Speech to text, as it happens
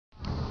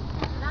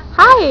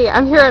Hi,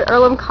 I'm here at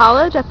Earlham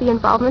College at the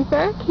Involvement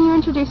Fair. Can you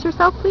introduce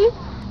yourself, please?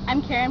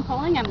 I'm Karen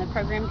Poling. I'm the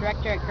Program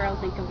Director at Girls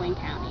Inc. of Wayne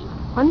County.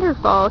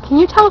 Wonderful. Can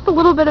you tell us a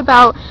little bit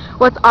about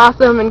what's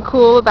awesome and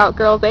cool about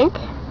Girls Inc.?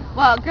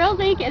 Well, Girls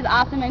Inc. is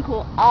awesome and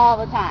cool all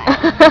the time.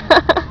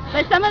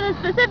 But some of the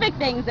specific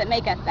things that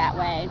make us that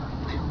way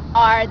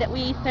are that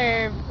we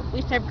serve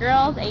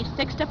girls aged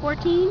 6 to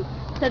 14.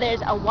 So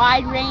there's a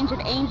wide range of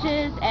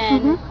ages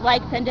and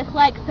likes and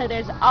dislikes, so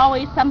there's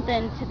always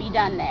something to be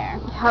done there.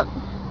 Yep.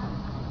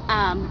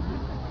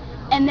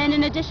 And then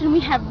in addition, we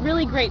have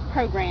really great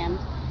programs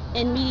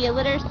in media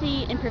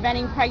literacy, in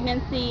preventing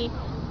pregnancy,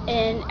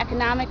 in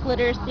economic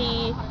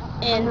literacy,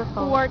 in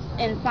Wonderful. sports,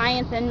 in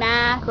science and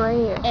math,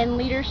 Great. in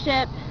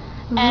leadership,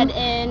 and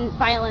in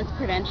violence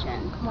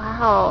prevention.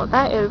 Wow,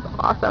 that is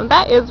awesome.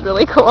 That is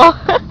really cool.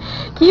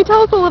 Can you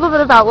tell us a little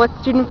bit about what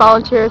student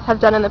volunteers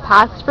have done in the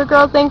past for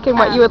Girls Inc. and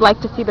what you would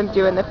like to see them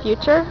do in the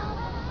future?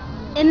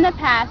 In the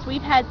past,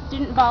 we've had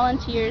student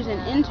volunteers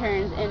and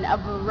interns in a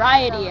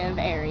variety of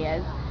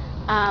areas.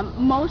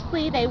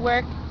 Mostly they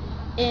work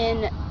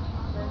in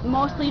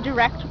mostly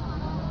direct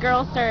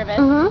girl service,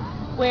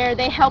 where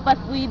they help us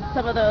lead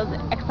some of those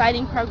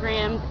exciting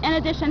programs. In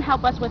addition,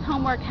 help us with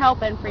homework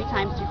help and free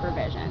time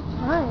supervision.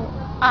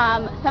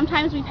 Right.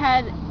 Sometimes we've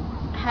had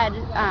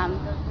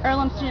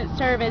Earlham students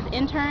serve as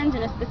interns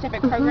in a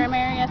specific program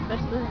area,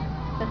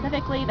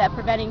 specifically the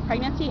preventing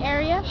pregnancy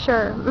area.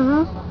 Sure.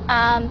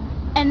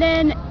 And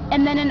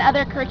then in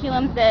other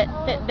curriculums that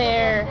fit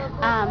their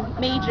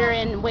major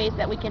in ways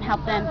that we can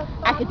help them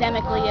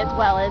academically, as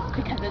well as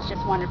because it's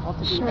just wonderful to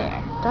be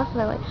there.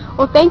 Definitely.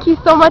 Well, thank you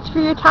so much for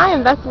your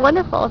time. That's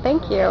wonderful.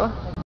 Thank you.